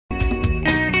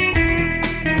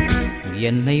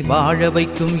என்னை வாழ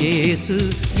வைக்கும் இயேசு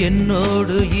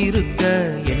என்னோடு இருக்க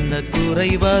என்ன குறை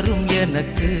வரும்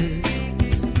எனக்கு?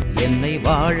 என்னை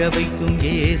வாழ வைக்கும்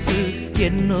இயேசு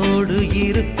என்னோடு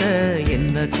இருக்க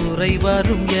என்ன குறை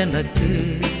வரும் எனக்கு?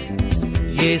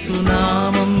 இயேசு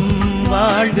நாமம்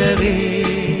வாழ்கவே,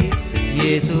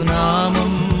 இயேசு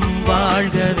நாமம்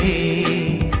வாழ்கவே,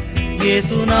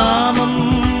 இயேசு நாமம்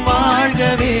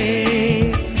வாழ்கவே,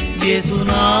 இயேசு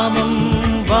நாமம்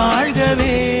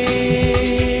வாழ்கவே.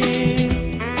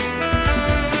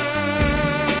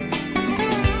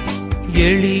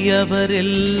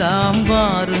 எளியவரெல்லாம்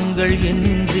வாருங்கள்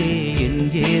என்றே என்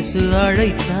இயேசு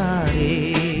அழைத்தாரே.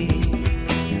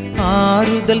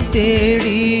 ஆறுதல்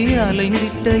தேடி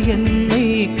அலைந்திட்ட என்னை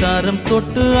கரம்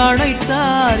தொட்டு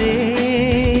அழைத்தாரே.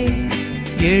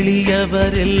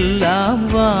 எளியவரெல்லாம்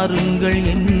வாருங்கள்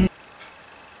என்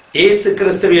இயேசு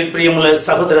கிறிஸ்துவில் பிரியமுள்ள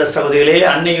சகோதர சகோதரிகளே,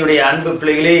 அன்னையுடைய அன்பு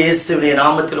பிள்ளைகளே, இயேசுவின்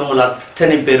நாமத்தில் உங்கள்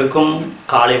அத்தனை பேருக்கும்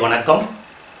காலை வணக்கம்.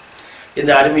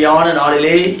 இந்த அருமையான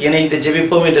நாளிலே இணைந்து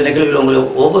ஜெபிப்போம் என்ற நிகழ்வில் உங்களை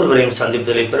ஒவ்வொருவரையும்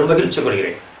சந்திப்பதில் பெருமகிழ்ச்சி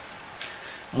கொள்கிறேன்.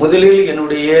 முதலில்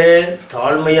என்னுடைய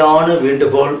தாழ்மையான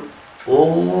வேண்டுகோள்,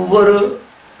 ஒவ்வொரு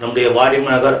நம்முடைய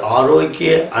வாடிமநகர்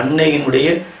ஆரோக்கிய அன்னையினுடைய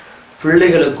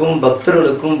பிள்ளைகளுக்கும்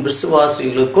பக்தர்களுக்கும்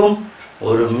விசுவாசிகளுக்கும்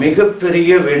ஒரு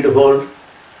மிகப்பெரிய வேண்டுகோள்.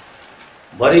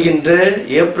 வருகின்ற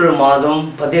ஏப்ரல் மாதம்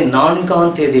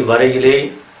 14ஆம் தேதி வரையிலே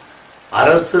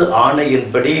அரசு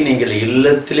ஆணையின்படி நீங்கள்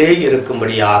இல்லத்திலே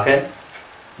இருக்கும்படியாக,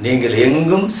 நீங்கள்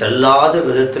எங்கும் செல்லாத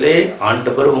விதத்திலே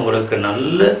ஆண்டவர் உங்களுக்கு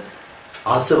நல்ல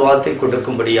ஆசீர்வாதத்தை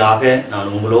கொடுக்கும்படியாக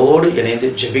நான் உங்களோடு இணைந்து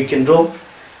ஜெபிக்கின்றோம்.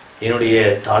 என்னுடைய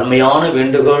தாழ்மையான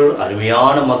வேண்டுகோள்,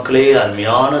 அருமையான மக்களே,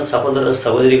 அருமையான சகோதர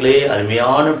சகோதரிகளே,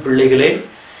 அருமையான பிள்ளைகளே,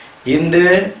 இந்த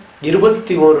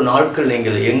 21 நாட்கள்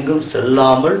நீங்கள் எங்கும்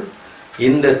செல்லாமல்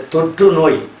இந்த தொற்று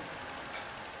நோய்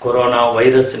கொரோனா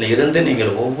வைரஸில் இருந்து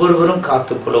நீங்கள் ஒவ்வொருவரும்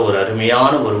காத்துக்கொள்ள ஒரு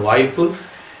அருமையான ஒரு வாய்ப்பு.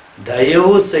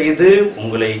 தயவு செய்து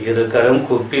உங்களை கரம்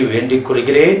கூப்பி வேண்டிக்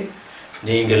கொள்கிறேன்.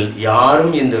 நீங்கள்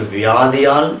யாரும் இந்த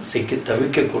வியாதியால் சிக்கி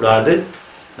தவிக்கக்கூடாது.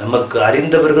 நமக்கு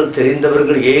அறிந்தவர்கள்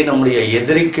தெரிந்தவர்கள், ஏன் நம்முடைய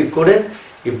எதிரிக்கு கூட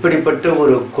இப்படிப்பட்ட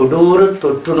ஒரு கொடூர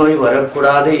தொற்று நோய்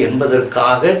வரக்கூடாது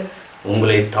என்பதற்காக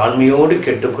உங்களை தாழ்மையோடு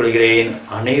கேட்டுக்கொள்கிறேன்.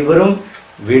 அனைவரும்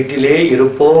வீட்டிலே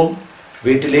இருப்போம்.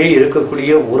 வீட்டிலே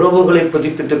இருக்கக்கூடிய உறவுகளை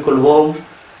புதுப்பித்துக் கொள்வோம்.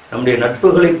 நம்முடைய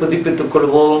நட்புகளை புதுப்பித்துக்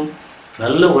கொள்வோம்.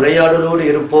 நல்ல உரையாடலோடு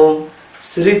இருப்போம்.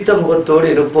 சிரித்த முகத்தோடு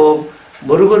இருப்போம்.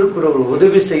 ஒருவருக்கு ஒரு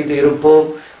உதவி செய்து இருப்போம்.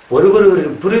 ஒருவர்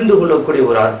புரிந்து கொள்ளக்கூடிய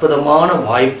ஒரு அற்புதமான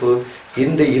வாய்ப்பு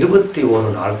இந்த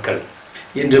 21 நாட்கள்.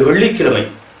 இன்று வெள்ளிக்கிழமை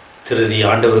திருதி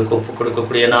ஆண்டவருக்கு ஒப்புக்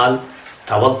கொடுக்கக்கூடிய நாள்.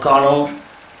 தவக்காலம்.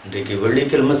 இன்றைக்கு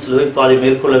வெள்ளிக்கிழமை சிலுவை பாதை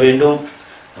மேற்கொள்ள வேண்டும்.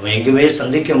 நம்ம எங்குமே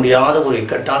சந்திக்க முடியாத ஒரு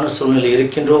இக்கட்டான சூழ்நிலை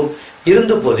இருக்கின்றோம்.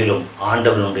 இருந்த போதிலும்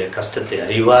ஆண்டவனுடைய கஷ்டத்தை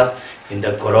அறிவார். இந்த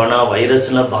கொரோனா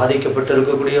வைரஸில்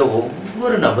பாதிக்கப்பட்டிருக்கக்கூடிய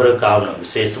ஒவ்வொரு நபருக்காக நாம்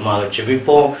விசேஷமாக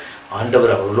ஜெபிப்போம்.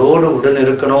 ஆண்டவர் அவர்களோடு உடன்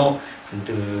இருக்கணும்.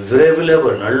 விரைவில்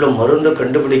ஒரு நல்ல மருந்து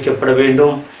கண்டுபிடிக்கப்பட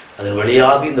வேண்டும். அதன்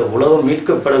வழியாக இந்த உலகம்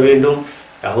மீட்கப்பட வேண்டும்.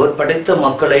 அவர் படைத்த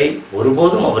மக்களை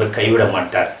ஒருபோதும் அவர் கைவிட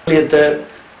மாட்டார்.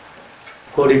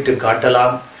 கோடிட்டு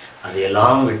காட்டலாம்.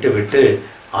 அதையெல்லாம் விட்டு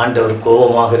ஆண்டவர்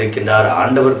கோபமாக இருக்கின்றார்,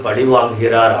 ஆண்டவர் பழி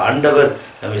வாங்குகிறார், ஆண்டவர்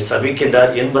நம்மை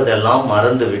சபிக்கின்றார் என்பதெல்லாம்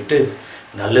மறந்து விட்டு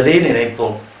நல்லதே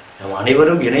நினைப்போம். நம்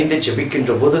அனைவரும் இணைந்து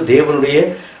ஜெபிக்கின்ற போது தேவனுடைய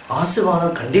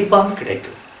ஆசீர்வாதம் கண்டிப்பாக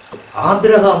கிடைக்கும்.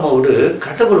 ஆபிரகாமோடு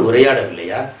கடவுள்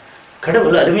உரையாடவில்லையா?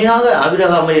 கடவுள் அருமையாக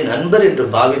ஆபிரகாமை நண்பர் என்று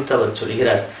பாவித்து அவர்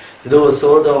சொல்கிறார். இதோ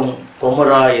சோதோம்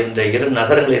கொமோரா என்ற 2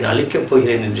 நகரங்களை அழிக்கப்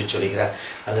போகிறேன் என்று சொல்கிறார்.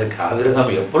 அதற்கு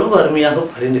ஆபிரகாம் எவ்வளவு அருமையாக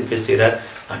பரிந்து பேசுகிறார்.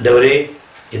 ஆண்டவரே,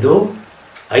 இதோ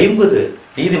 50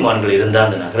 நீதிமான்கள் இருந்தால்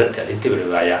அந்த நகரத்தை அழித்து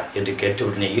விடுவாயா என்று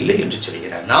கேட்டுவிடனே இல்லை என்று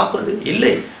சொல்கிறார். 40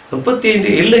 இல்லை, 35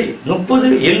 இல்லை,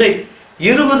 30 இல்லை,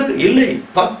 20 இல்லை,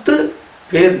 10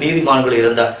 பேர் நீதிமான்கள்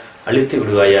இருந்தால் அழித்து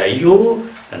விடுவாயா? ஐயோ,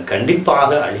 நான்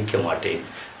கண்டிப்பாக அழிக்க மாட்டேன்.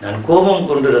 நான் கோபம்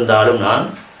கொண்டிருந்தாலும் நான்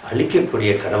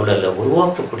அழிக்கக்கூடிய கடவுள் அல்ல,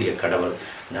 உருவாக்கக்கூடிய கடவுள்.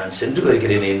 நான் சென்று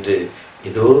வருகிறேன் என்று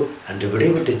இதோ அன்று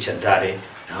விடைவிட்டு சென்றாரே.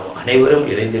 நாம் அனைவரும்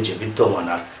இணைந்து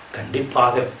ஜெபித்தோமானால்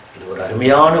கண்டிப்பாக இது ஒரு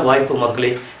அருமையான வாய்ப்பு. மக்களே,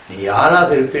 நீங்கள் யாராக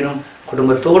இருப்பினும்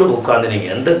குடும்பத்தோடு உட்கார்ந்து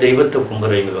நீங்கள் எந்த தெய்வத்தை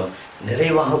கும்பிடுறீங்களோ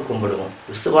நிறைவாக கும்பிடுவோம்,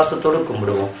 விசுவாசத்தோடு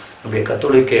கும்பிடுவோம். நம்முடைய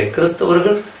கத்தோலிக்க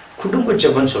கிறிஸ்தவர்கள் குடும்ப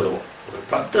ஜெபம் சொல்லுவோம். ஒரு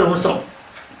 10 நிமிஷம்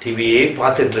டிவியே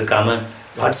பார்த்துட்டு இருக்காம,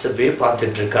 வாட்ஸ்அப்பே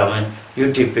பார்த்துட்டு இருக்காம,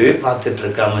 யூடியூப்பே பார்த்துட்டு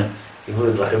இருக்காம,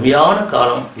 இவ்வளவு அருமையான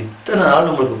காலம். இத்தனை நாள்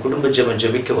நம்மளுக்கு குடும்ப ஜெபம்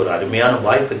ஜெபிக்க ஒரு அருமையான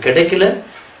வாய்ப்பு கிடைக்கல.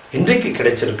 இன்றைக்கு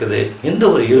கிடைச்சிருக்குது. இந்த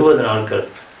ஒரு 20 நாட்கள்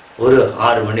ஒரு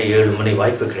 6 மணி 7 மணி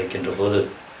வாய்ப்பு கிடைக்கின்ற போது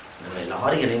நம்ம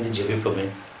எல்லாரும் இணைந்து ஜெபிப்போமே.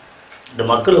 இந்த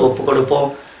மக்களை ஒப்பு கொடுப்போம்.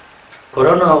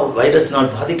 கொரோனா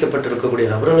வைரஸ்னால் பாதிக்கப்பட்டிருக்கக்கூடிய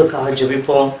நபர்களுக்காக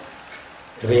ஜெபிப்போம்.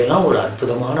 இவையெல்லாம் ஒரு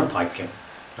அற்புதமான பாக்கியம்.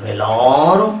 நம்ம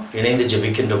எல்லாரும் இணைந்து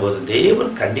ஜெபிக்கின்ற போது தேவன்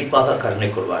கண்டிப்பாக கருணை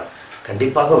கொள்வார்,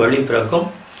 கண்டிப்பாக வழி பிறக்கும்.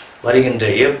 வருகின்ற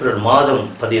ஏப்ரல் மாதம்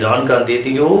 14ஆம்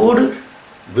தேதியோடு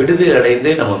விடுதலை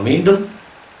அடைந்து நம்ம மீண்டும்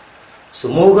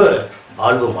சுமூக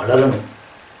வாழ்வு மலரணும்.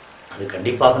 அது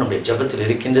கண்டிப்பாக நம்முடைய ஜெபத்தில்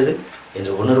இருக்கின்றது என்ற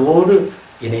உணர்வோடு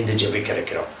இணைந்து ஜெபிக்க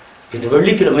இருக்கிறோம். இன்று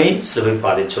வெள்ளிக்கிழமை சிலுவை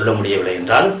பாதை சொல்ல முடியவில்லை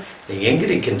என்றாலும் நீங்கள் எங்கே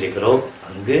இருக்கின்றீர்களோ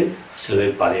அங்கு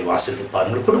சிலுவை பாதையை வாசித்து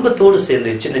பாருங்கள். குடும்பத்தோடு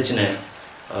சேர்ந்து சின்ன சின்ன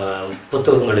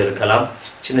புத்தகங்கள் இருக்கலாம்,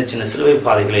 சின்ன சின்ன சிலுவை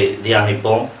பாதைகளை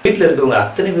தியானிப்போம். வீட்டில் இருக்கவங்க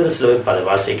அத்தனை பேர் சிலுவை பாதை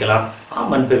வாசிக்கலாம்.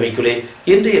 அன்புமிக்குள்ளே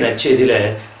இன்றைய நற்செய்தியில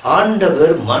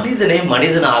ஆண்டவர் மனிதனை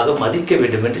மனிதனாக மதிக்க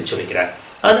வேண்டும் என்று சொல்கிறார்.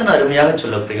 அதன் அருமையாக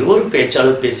சொல்லப்படுகிறது. ஒரு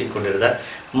பேச்சாளர் பேசிக்கொண்டிருந்தார்.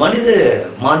 மனித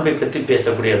மாண்பை பற்றி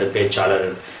பேசக்கூடிய அந்த பேச்சாளர்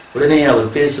உடனே அவர்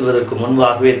பேசுவதற்கு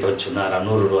முன்பாகவே சொன்னார்,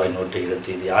 100 ரூபாய் நோட்டை எடுத்து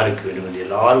இது யாருக்கு வேண்டும் என்று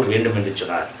எல்லாரும் வேண்டும் என்று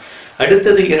சொன்னார்.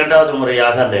 அடுத்தது 2வது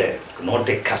முறையாக அந்த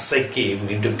நோட்டை கசக்கி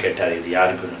மீண்டும் கேட்டார், இது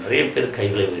யாருக்கு வேண்டும். நிறைய பேர்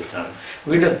கைகளை உயர்த்தினார்.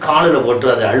 மீண்டும் காலில் போட்டு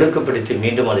அதை அழுக்குப்படுத்தி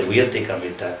மீண்டும் அதை உயர்த்தி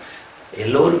காமித்தார்.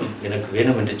 எல்லோரும் எனக்கு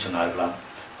வேணும் என்று சொன்னார்களாம்.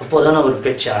 அப்போதான் அவர்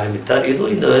பேச்சை ஆரம்பித்தார். ஏதோ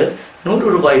இந்த 100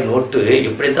 ரூபாய் நோட்டு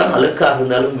எப்படித்தான் அழுக்காக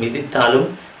இருந்தாலும் மிதித்தாலும்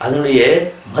அதனுடைய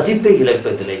மதிப்பை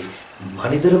இழப்பதில்லை.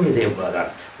 மனிதரும் இதே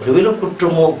போலதான். ஒருவேளை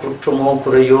குற்றமோ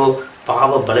குறையோ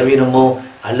பாவ பலவீனமோ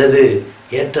அல்லது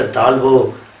ஏற்ற தாழ்வோ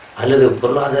அல்லது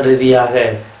பொருளாதார ரீதியாக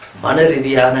மன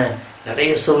ரீதியான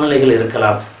நிறைய சூழ்நிலைகள்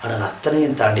இருக்கலாம். ஆனால்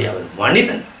அத்தனையும் தாண்டி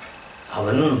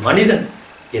அவன் மனிதன்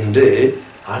என்று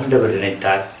ஆண்டவர்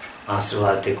நினைத்தார்,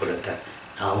 ஆசீர்வாதத்தை கொடுத்தார்.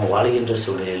 நாம் வாழ்கின்ற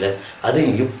சூழ்நிலையில், அது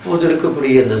இப்போது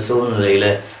இருக்கக்கூடிய இந்த சூழ்நிலையில்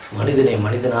மனிதனை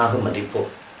மனிதனாக மதிப்போம்.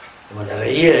 நம்ம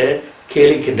நிறைய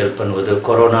கேலி கிண்டல் பண்ணுவது,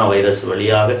 கொரோனா வைரஸ்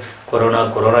வழியாக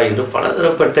கொரோனா என்று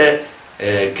பலதரப்பட்ட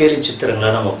கேலி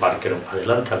சித்திரங்களை நம்ம பார்க்கிறோம்.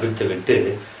 அதெல்லாம் தவிர்த்து விட்டு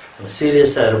நம்ம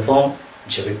சீரியஸாக இருப்போம்,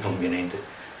 ஜெபிப்போம் இணைந்து.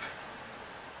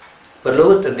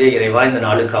 பரலோக தந்தையே, இறைவா, இந்த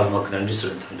நாளுக்காக உமக்கு நன்றி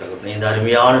செலுத்தும் தகப்பனே. இந்த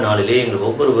அருமையான நாளிலே எங்கள்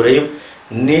ஒவ்வொருவரையும்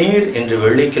நீர் என்று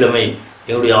வெள்ளிக்கிழமை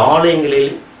எங்களுடைய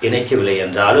ஆலயங்களில் இணைக்கவில்லை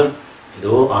என்றாலும்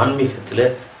ஏதோ ஆன்மீகத்தில்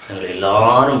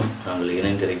நாங்கள்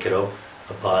இணைந்திருக்கிறோம்.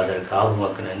 அப்பா, அதற்காக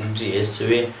உமக்கு நன்றி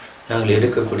இயேசுவே. நாங்கள்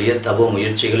எடுக்கக்கூடிய தப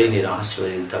முயற்சிகளை நீர்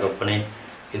ஆசீர்வதி தகப்பனே.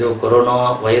 இதோ கொரோனா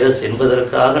வைரஸ்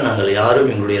என்பதற்காக நாங்கள் யாரும்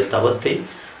எங்களுடைய தபத்தை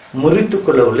முறித்து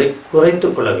கொள்ளவில்லை, குறைத்து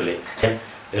கொள்ளவில்லை.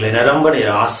 எங்களை நிரம்ப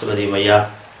நீர் ஆசீர்வதியும் ஐயா.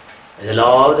 எல்லா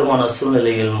விதமான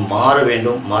சூழ்நிலைகளும் மாற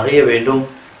வேண்டும், மறைய வேண்டும்.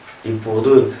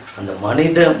 இப்போது அந்த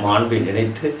மனித மாண்பை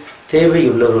நினைத்து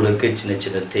தேவையுள்ளவர்களுக்கு சின்ன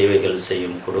சின்ன தேவைகள்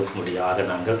செய்யும் கொடுக்கும்படியாக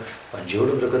நாங்கள்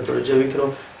வஞ்சியோடு விருக்கத்தோடு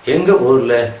ஜெபிக்கிறோம். எங்கள்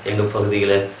ஊரில், எங்கள்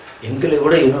பகுதியில் எங்களை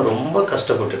விட இன்னும் ரொம்ப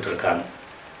கஷ்டப்பட்டுட்டு இருக்காங்க.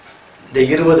 இந்த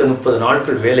 20-30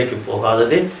 நாட்கள் வேலைக்கு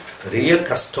போகாததே பெரிய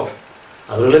கஷ்டம்.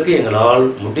 அவர்களுக்கு எங்களால்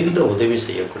முடிந்த உதவி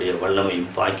செய்யக்கூடிய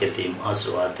வல்லமையும் பாக்கியத்தையும்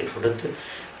ஆசீர்வாதத்தை கொடுத்து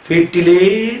வீட்டிலே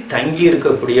தங்கி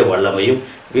இருக்கக்கூடிய வல்லமையும்,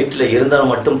 வீட்டில்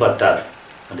இருந்தால் மட்டும் பத்தாது,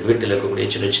 அந்த வீட்டில் இருக்கக்கூடிய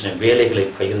சின்ன சின்ன வேலைகளை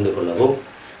பகிர்ந்து கொள்ளவும்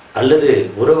அல்லது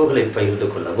உறவுகளை பகிர்ந்து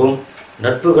கொள்ளவும்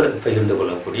நட்புகளை பகிர்ந்து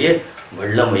கொள்ளக்கூடிய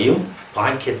வல்லமையும்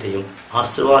பாக்கியத்தையும்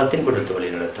ஆசீர்வாதத்தையும் கொடுத்து வழி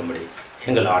நடத்தும்படி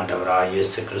எங்கள் ஆண்டவராகிய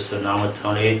இயேசு கிறிஸ்து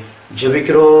நாமத்தினாலே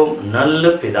ஜெபிக்கிறோம் நல்ல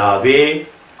பிதாவே,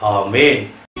 ஆமென்.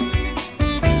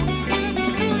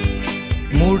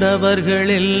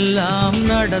 முடவர்கள் எல்லாம்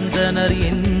நடந்தனர்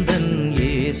எந்தன்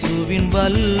இயேசுவின்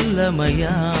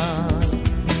வல்லமையால்.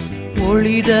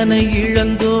 ஒளிதனை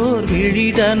இழந்தோர்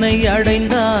விழிதனை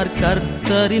அடைந்தார்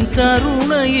கர்த்தரின்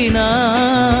கருணையினால்.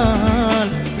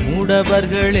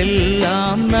 முடவர்கள்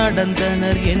எல்லாம்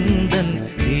நடந்தனர் எந்தன்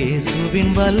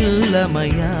இயேசுவின்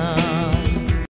வல்லமையால்.